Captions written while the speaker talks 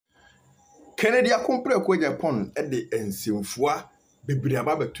Kennedy Agyapong Agyapong at the Ensimfua,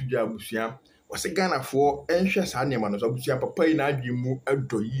 Bibriaba Tuja Busia, was a Ghana for anxious animals of Busia Papa in Agimu, a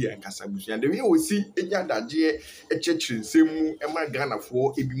doye and Casabusia. The way we see a yada dear, a church in Semu, and my Ghana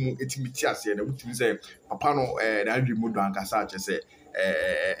for Ibimu Etimitias, and which is a Papano and Agimu Dancasacha say.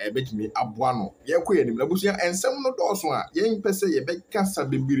 Bet me abuano ye koye ni labusia ensem no do so a ye mpese ye be kasa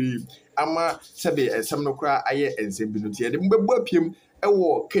bebiri ama sebe ensem no kra aye ensem bi no tie de mbebo apiem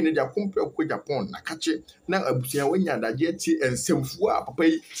ewo Kennedy Agyapong Agyapong na kache na abusia wanya daje ti ensemfu a papa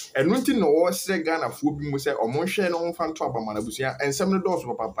yi eno nti no wo se Ghana fo bi mu se omonhwe no mfa nto abama na abusia ensem no do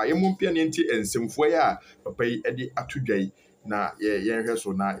so papa ye mompia ne nti ensemfu ya papa yi edi atudwai na ye hwe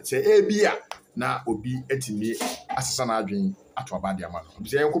so na se ebia na obi etimi asesa na adwen ato abade ama no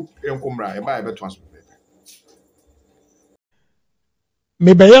bia enkomra e ba e beto aso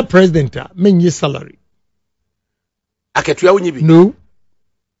me be ya president a menye salary aketua wonyi bi. No,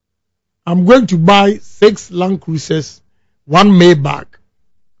 I'm going to buy 6 Land Cruisers, 1 Maybach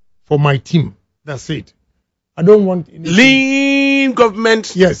for my team. That's it. I don't want anything. Lean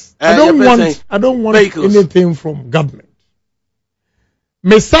government. Yes. I don't want vehicles. Anything from government.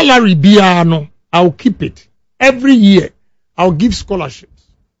 My salary biano, I'll keep it. Every year, I'll give scholarships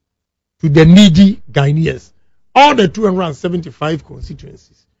to the needy Ghanaians. All the 275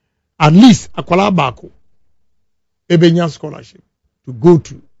 constituencies. At least Akwala Bako, Ebenya scholarship to go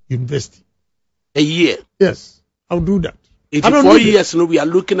to university. A year. Yes, I'll do that. 84 years, no, we are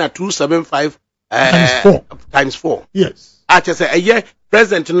looking at 275 times 4. Yes. I just say a year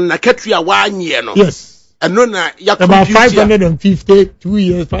president in Naketria 1 year, no. Yes. And no, na about 552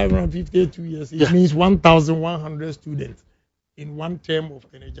 years, 552 years. It means 1,100 students in one term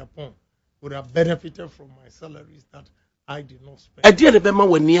of Agyapong would have benefited from my salaries that I did not spend. I did remember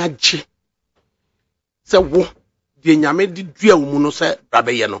when you had so what the Nyame did do no say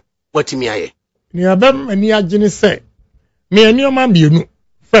Rabeyano. What me aye? Ni abem ani agene say me ani o ma bienu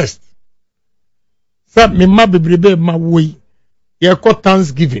first. Say me ma bebrebe ma woyi ye ko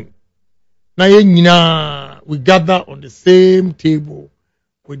Thanksgiving. Na ye nyina we gather on the same table,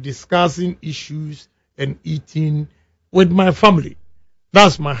 we're discussing issues and eating with my family.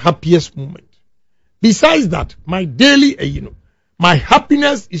 That's my happiest moment. Besides that, my daily, my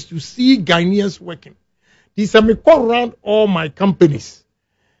happiness is to see Ghanaians working. This I call around all my companies.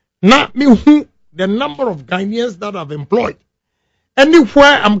 Now, the number of Ghanaians that I've employed.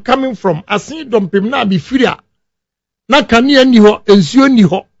 Anywhere I'm coming from, I see them na be free. Na kani ni ho, ensure ni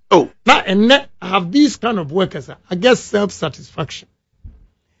ho. Oh, now and I have these kind of workers. I get self-satisfaction.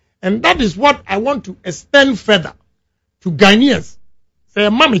 And that is what I want to extend further to Ghanaians. Say,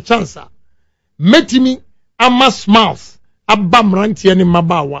 mami chansa, metimi ama smiles, abam ranti ani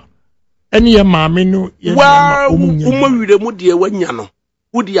mabawa. Any mami no. Wow, umawire mudi wanya no.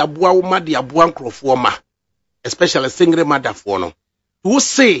 Udi abua umadi abua nkrofo ma. Especially single mother for no. Who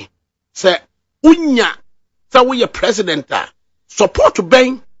say unya sa we president support to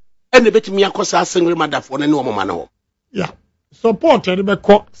bang and the betimi akosa single mother for no mama no. Yeah, support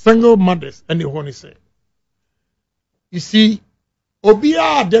the single mothers and the honey say. You see,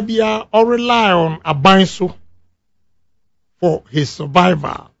 Obia Debia or rely on a banso for his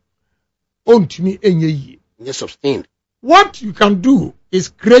survival. On to me any year. Yes, sustained. What you can do is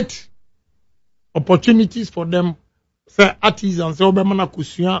create opportunities for them. Say artisans, say obemana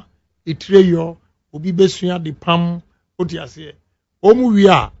kusua, itreyo, obi besua the palm. What you say? We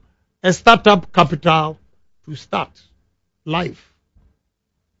are a startup capital to start life.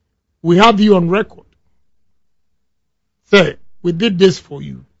 We have you on record. Say, we did this for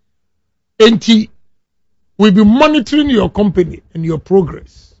you. NT, we'll be monitoring your company and your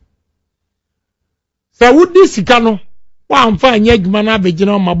progress. So, would this sikano? One fine yegmana begin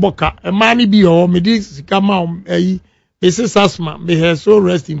on my boca, a money be or me this sikama, Mrs. Asma, may her soul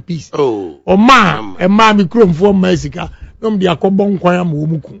rest in peace. Oh, or ma, and mammy crum for Mexica, don't be a cobon quam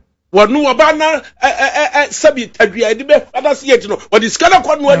wumuku. What no abana subject agree I did other see it no what is kind of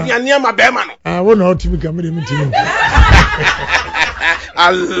one near my bearman. I won't know to become a meeting.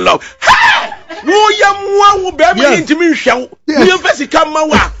 I love who bear to me show you best come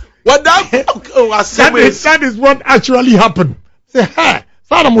my what that is what actually happened. Say hi,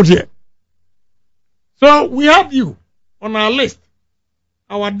 Sadamutia. So we have you on our list.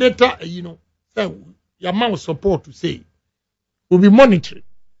 Our data, say your amount of support to say we'll be monitoring.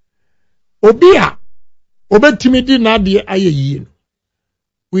 Obia, obetimidi na die aye.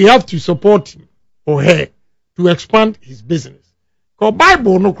 We have to support him or her to expand his business. Because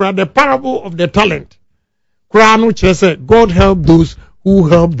Bible no cry the parable of the talent. Cry no chese God help those who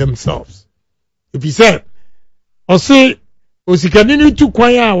help themselves. If he said, or say osikani ni tu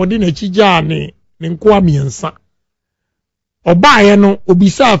kwan a wode na chigya ne nkoa miensa obaaye no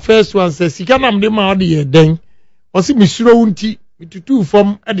obisa first one say sika nam de ma ode ye den osi misuro wunti mitutu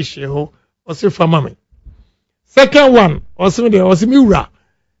fam ade hye ho osi fama me second one osi mi wura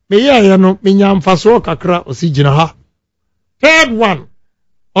me ye no menya mfaso kakra osi gina ha third one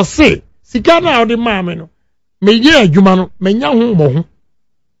osi sika na ode ma me no me ye adwuma no menya ho mo ho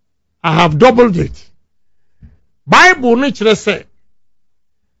I have doubled it. Bible no kire say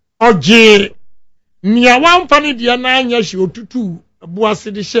oje nia wamfani dia na anya hye otutu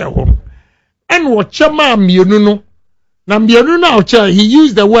abuase de hye ho en wo chema mienu no na mienu na o che he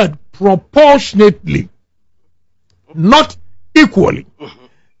used the word proportionately not equally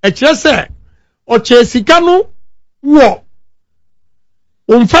e kire say o che sika no wo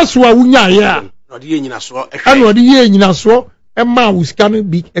umfaso a wunya ya no de nyina so and wo de ye nyina so e ma wo sika no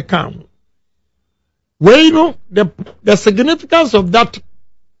big account. Well, you know, the significance of that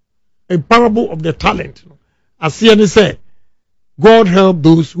a parable of the talent. As he say, God help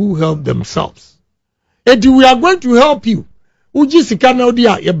those who help themselves. And we are going to help you. Uji sikana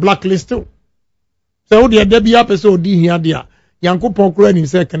odia ye blacklist. So odia debi apeso odi here dia. Yanko pokro ni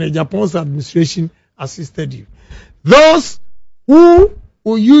say can Agyapong's administration assisted you. Those who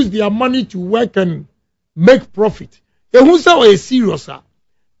will use their money to work and make profit. Who say serious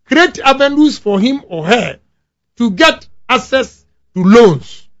create avenues for him or her to get access to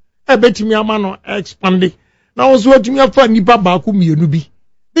loans. Ebetimi amano expand. Now also to me afa nipa baaku mienu bi.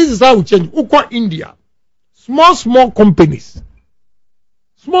 This is how we change. Uko India. Small companies.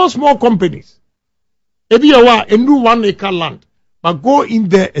 Small companies. Ebi yawa enu 1 acre land. But go in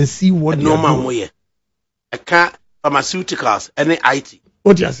there and see what they are doing. Eka pharmaceuticals and IT.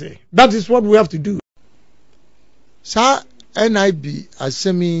 What you say? That is what we have to do. Sa NIB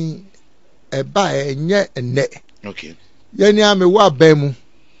asemi eba enye enne. Okay. Yeni ame wa bemu.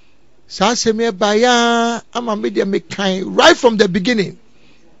 Sa asemi eba ya ama media me kind right from the beginning.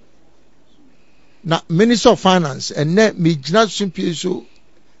 Na Minister of Finance enne me gina simpie so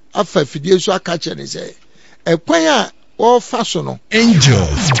afa fidie so akache ne say ekwan a o fa so no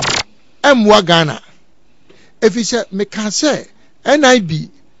Angels emwa Ghana. Efi se me kan say NIB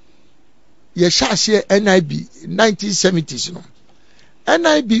ye shase NIB 1970s no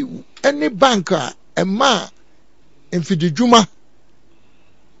NIB any bank a ema enfididwuma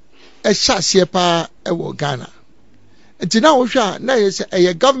e shase pa e wo Ghana nti na wo hwa na ye say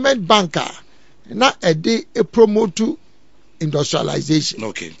e government bank a na e dey promote industrialization.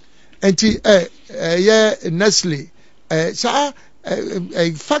 Okay. Nti ye Nestle sa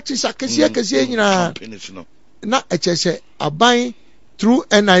factories akese nyina na e chese aban through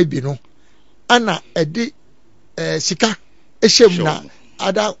NIB no ana edi sika eshem na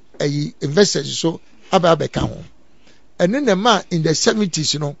other investors so aba ka ho ene na ma in the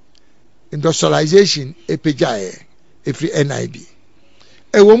 70s no industrialization epejae every NIB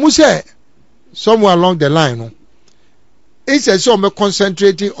wo mu say somewhere along the line no it's a so me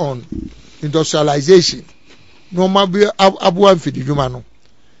concentrating on industrialization no ma be abuan fididwuma no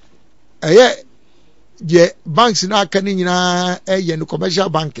the banks na aka ni nyina no commercial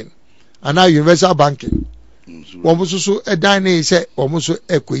banking and now universal banking wo so edan na say wo so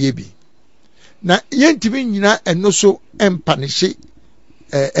ekoye bi na yentimi nyina eno so empanishi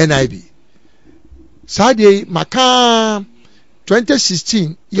NIB sade maka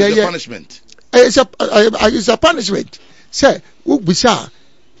 2016 punishment it's a punishment say wo bisa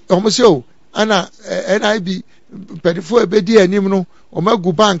wo say o ana NIB pedifo ebedi anim no o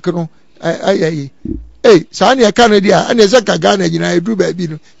magu bank no sa na Canada ana se ka Ghana nyina edu ba bi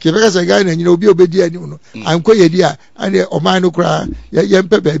no ke be ka Ghana nyina obi obedi anim no anko yedi a ana o man no kra ye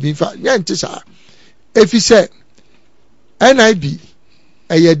mpe ba bi fa nya nti sa efi se NIB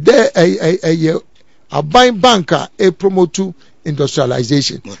aban bank a promote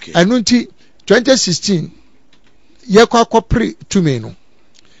industrialization anu nti 2016 ye kwa kopre to me no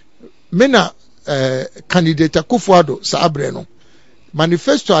me na candidate Akufo-Addo sa abre no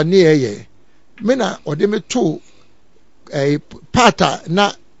manifesto ani ye me na ode me to part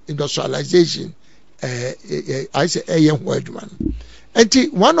na industrialization I say ho adwuma no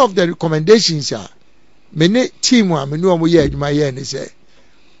enti one of the recommendations me ne team a me no mo ye adwuma ye ne say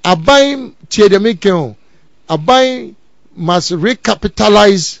aban tie de me ken aban must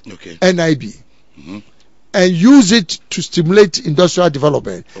recapitalize NIB and use it to stimulate industrial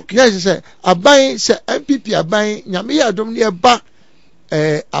development. Yes, say aban say NPP aban nyame ya dom ne ba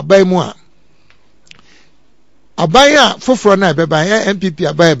aban mu a aban a foforo na beba ya NPP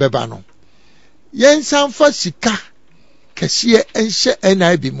aban beba no yen sanfa sika kese enhye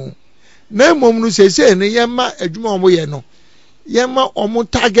NIB mu na mom no say ne yema adwuma omo ye no yɛma ɔmo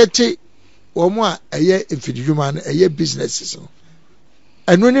target ɔmo a ɛyɛ mfididwuma no ɛyɛ businesses no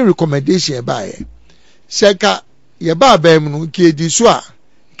ɛno ne recommendation ɛbaayɛ sɛ ka yɛba abɛn mu no kedi so a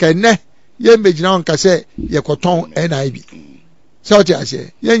kɛnɛ yɛn mbɛgyina hɔ nka sɛ yɛkɔtɔn NIB sɛ ɔte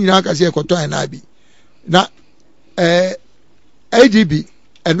aseɛ yɛn nyinaa ka sɛ yɛkɔtɔn NIB na ADB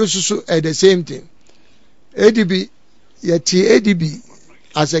ɛno nso the same thing ADB yɛte ADB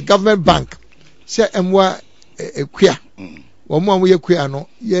as a government bank sɛ ɛmoa ekua wɔn a wɔyɛ kua no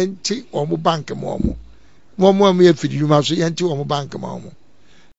yɛnti wɔn bank mu wɔn a wɔyɛ fididwuma so yɛnti wɔn bank mu wɔn